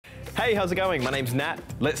Hey, how's it going? My name's Nat.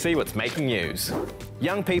 Let's see what's making news.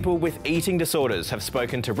 Young people with eating disorders have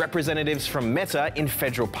spoken to representatives from Meta in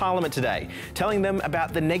federal parliament today, telling them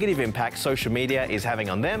about the negative impact social media is having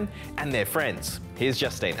on them and their friends. Here's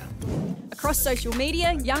Justina. Across social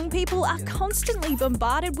media, young people are constantly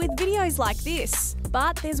bombarded with videos like this.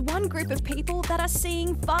 But there's one group of people that are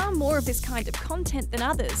seeing far more of this kind of content than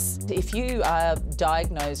others. If you are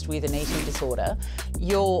diagnosed with an eating disorder,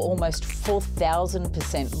 you're almost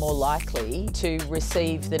 4,000% more likely to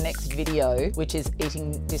receive the next video which is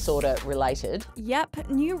eating disorder related. Yep,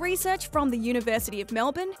 new research from the University of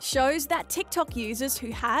Melbourne shows that TikTok users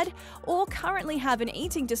who had or currently have an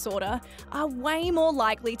eating disorder are way more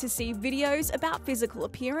likely to see videos about physical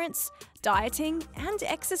appearance, dieting and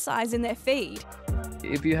exercise in their feed.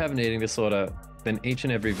 If you have an eating disorder, then each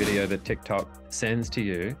and every video that TikTok sends to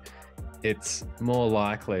you, it's more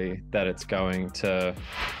likely that it's going to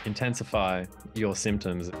intensify your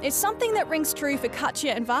symptoms. It's something that rings true for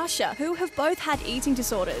Katya and Varsha, who have both had eating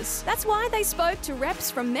disorders. That's why they spoke to reps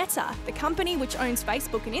from Meta, the company which owns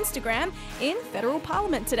Facebook and Instagram, in federal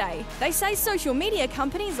parliament today. They say social media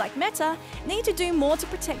companies like Meta need to do more to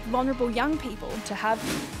protect vulnerable young people. To have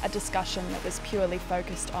a discussion that was purely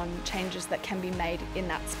focused on changes that can be made in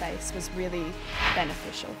that space was really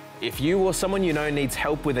beneficial. If you or someone you know needs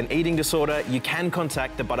help with an eating disorder, you can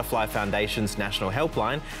contact the Butterfly Foundation's National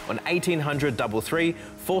Helpline on 1800 33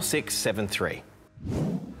 4673.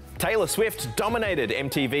 Taylor Swift dominated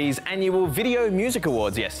MTV's annual Video Music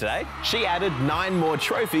Awards yesterday. She added 9 more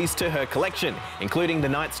trophies to her collection, including the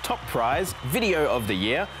night's top prize, Video of the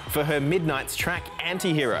Year, for her Midnight's track,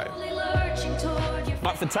 Antihero.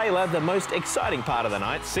 But for Taylor, the most exciting part of the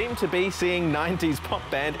night seemed to be seeing 90s pop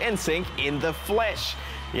band NSYNC in the flesh.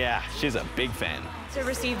 Yeah, she's a big fan. To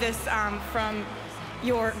receive this from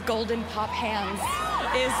your golden pop hands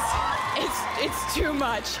it's too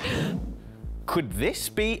much. Could this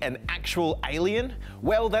be an actual alien?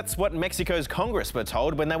 Well, that's what Mexico's Congress were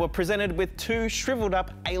told when they were presented with 2 shriveled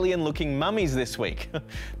up alien-looking mummies this week.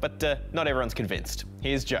 But not everyone's convinced.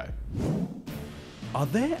 Here's Joe. Are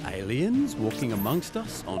there aliens walking amongst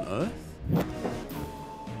us on Earth?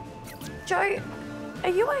 Joe, are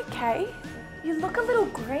you okay? You look a little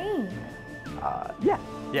green.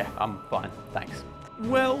 Yeah, I'm fine, thanks.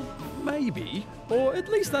 Well, maybe. Or at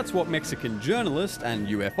least that's what Mexican journalist and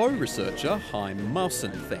UFO researcher Jaime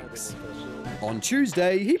Maussan thinks. On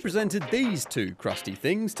Tuesday, he presented these 2 crusty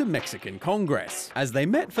things to Mexican Congress, as they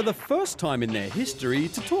met for the first time in their history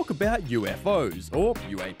to talk about UFOs, or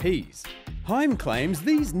UAPs. Jaime claims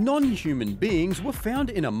these non-human beings were found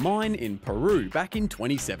in a mine in Peru back in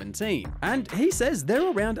 2017, and he says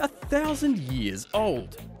they're around 1,000 years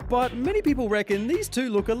old. But many people reckon these 2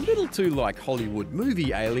 look a little too like Hollywood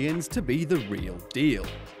movie aliens to be the real deal.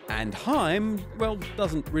 And Jaime, well,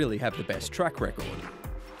 doesn't really have the best track record.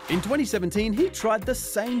 In 2017, he tried the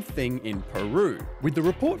same thing in Peru, with the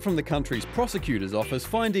report from the country's prosecutor's office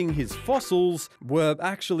finding his fossils were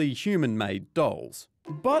actually human-made dolls.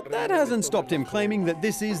 But that hasn't stopped him claiming that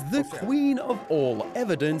this is the queen of all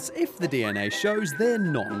evidence if the DNA shows they're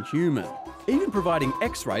non-human, even providing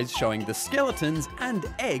X-rays showing the skeletons and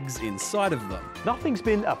eggs inside of them. Nothing's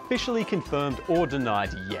been officially confirmed or denied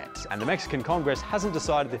yet, and the Mexican Congress hasn't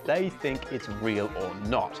decided if they think it's real or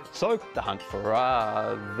not. So the hunt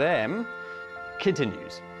for them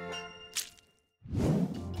continues.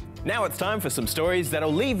 Now it's time for some stories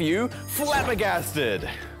that'll leave you flabbergasted.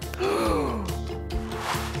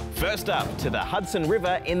 First up, to the Hudson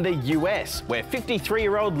River in the US, where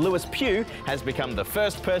 53-year-old Lewis Pugh has become the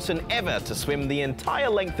first person ever to swim the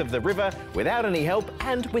entire length of the river without any help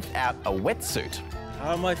and without a wetsuit.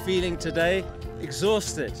 How am I feeling today?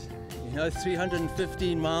 Exhausted. You know,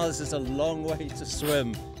 315 miles is a long way to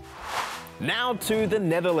swim. Now to the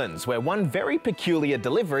Netherlands, where one very peculiar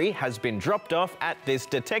delivery has been dropped off at this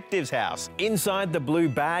detective's house. Inside the blue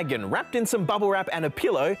bag and wrapped in some bubble wrap and a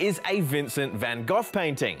pillow is a Vincent van Gogh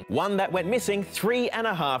painting, one that went missing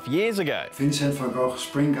 3.5 years ago. Vincent van Gogh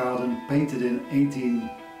Spring Garden, painted in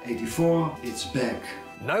 1884, it's back.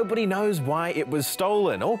 Nobody knows why it was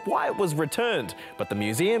stolen or why it was returned, but the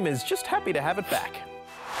museum is just happy to have it back.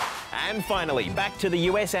 And finally, back to the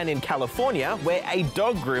US and in California, where a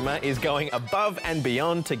dog groomer is going above and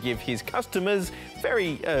beyond to give his customers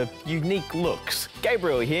very unique looks.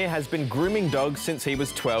 Gabriel here has been grooming dogs since he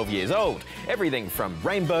was 12 years old. Everything from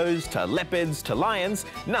rainbows to leopards to lions,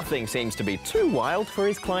 nothing seems to be too wild for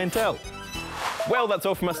his clientele. Well, that's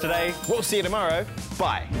all from us today. We'll see you tomorrow.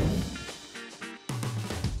 Bye.